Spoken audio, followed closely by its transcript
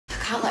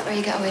can't let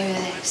Ray get away with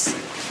this.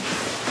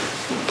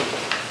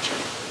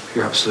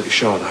 You're absolutely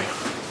sure, though?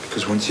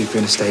 Because once you've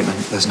given a statement,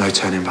 there's no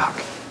turning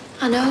back.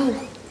 I know.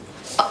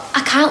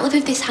 I can't live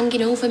with this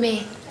hanging over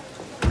me.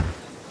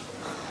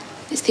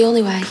 It's the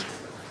only way.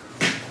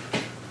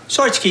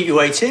 Sorry to keep you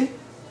waiting.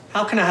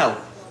 How can I help?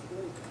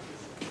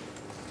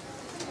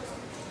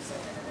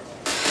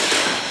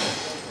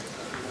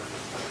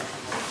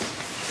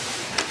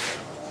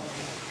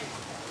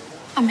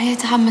 I'm here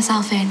to hand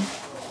myself in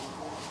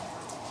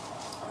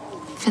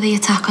for the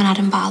attack on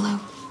Adam Barlow.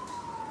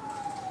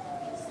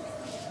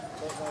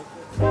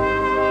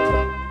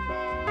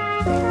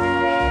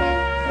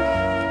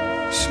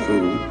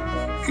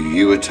 So,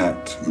 you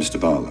attacked Mr.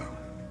 Barlow?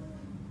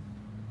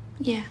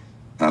 Yeah.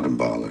 Adam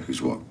Barlow,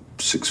 who's what,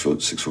 6 foot,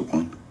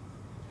 6'1"?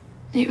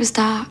 It was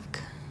dark.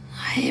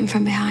 I hit him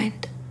from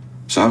behind.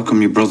 So how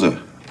come your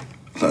brother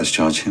let us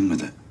charge him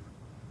with it?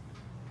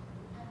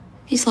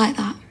 He's like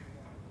that.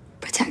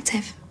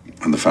 Protective.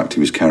 And the fact he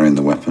was carrying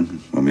the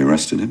weapon when we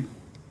arrested him?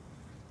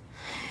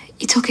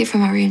 He took it from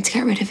my room to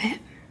get rid of it.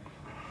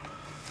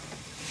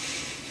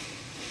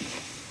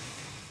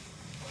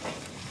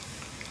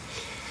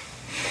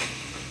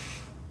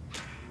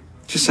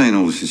 Just saying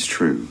all this is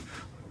true,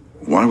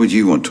 why would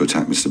you want to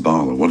attack Mr.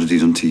 Barlow? What had he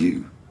done to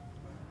you?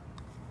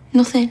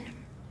 Nothing.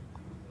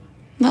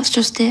 That's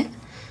just it.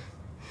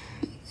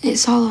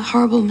 It's all a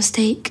horrible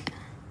mistake.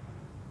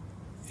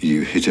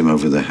 You hit him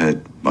over the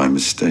head by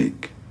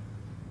mistake?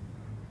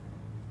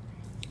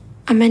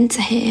 I meant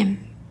to hit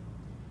him.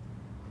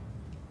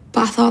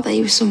 But I thought that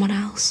he was someone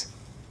else.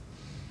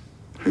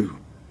 Who?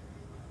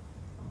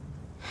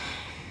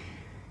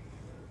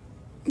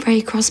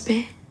 Ray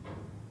Crosby.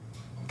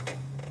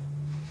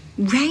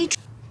 Ray?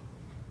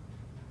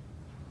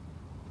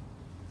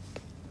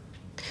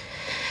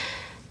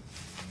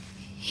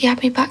 He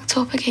had me backed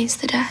up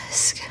against the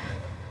desk.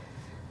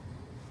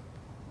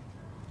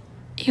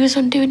 He was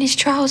undoing his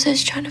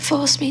trousers, trying to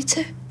force me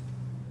to.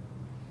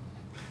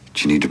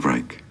 Do you need a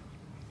break?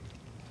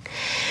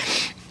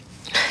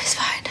 It's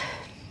fine.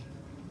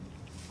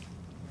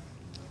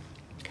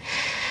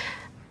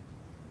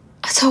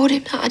 I told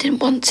him that I didn't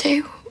want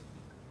to.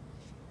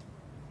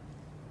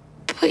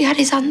 But he had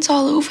his hands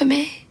all over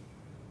me.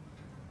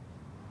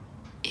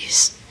 He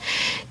was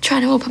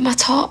trying to open my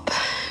top,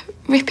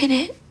 ripping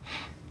it.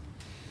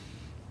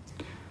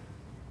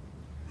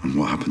 And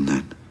what happened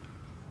then?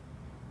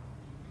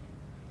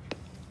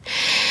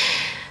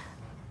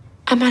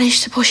 I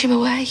managed to push him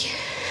away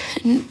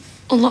and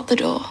unlock the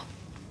door.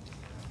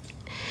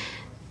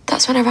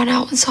 That's when I ran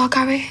out and saw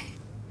Gary.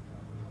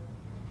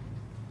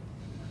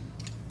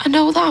 I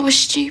know that I was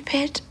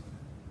stupid.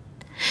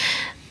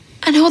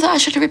 I know that I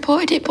should have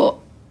reported it, but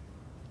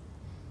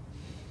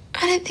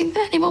I didn't think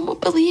that anyone would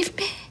believe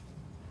me.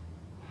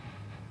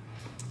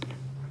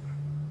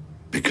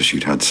 Because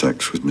you'd had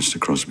sex with Mr.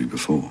 Crosby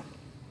before?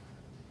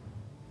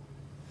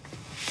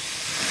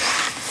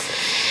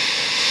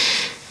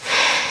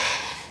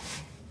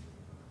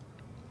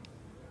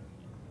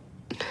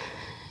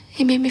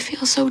 He made me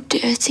feel so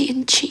dirty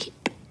and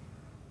cheap.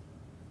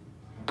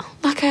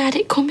 Like I had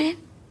it coming.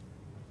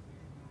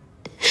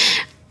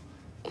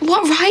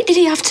 What right did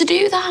he have to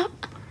do that?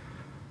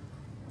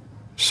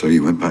 So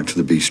you went back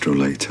to the bistro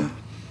later?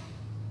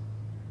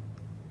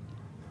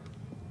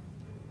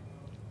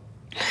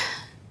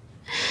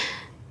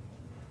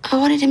 I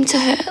wanted him to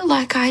hurt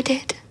like I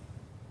did.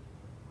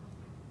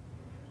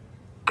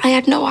 I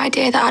had no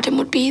idea that Adam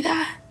would be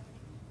there.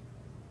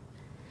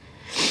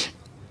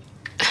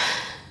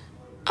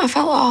 I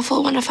felt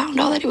awful when I found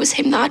out that it was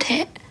him that I'd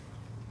hit.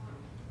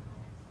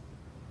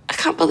 I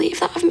can't believe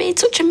that I've made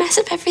such a mess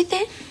of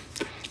everything.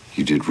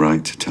 You did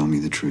right to tell me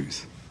the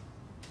truth.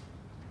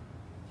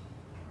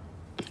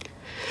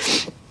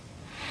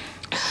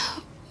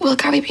 Will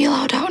Gary be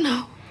allowed out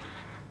now?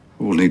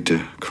 We'll need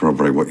to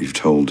corroborate what you've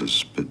told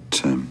us, but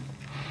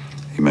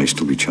he may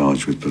still be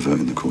charged with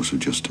perverting the course of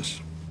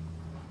justice.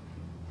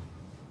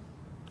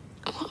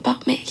 What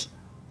about me?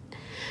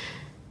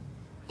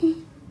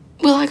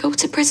 Will I go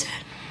to prison?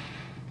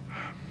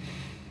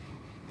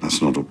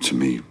 That's not up to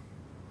me,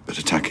 but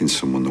attacking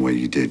someone the way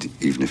you did,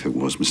 even if it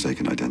was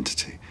mistaken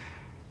identity,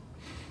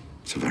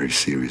 it's a very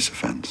serious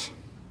offence.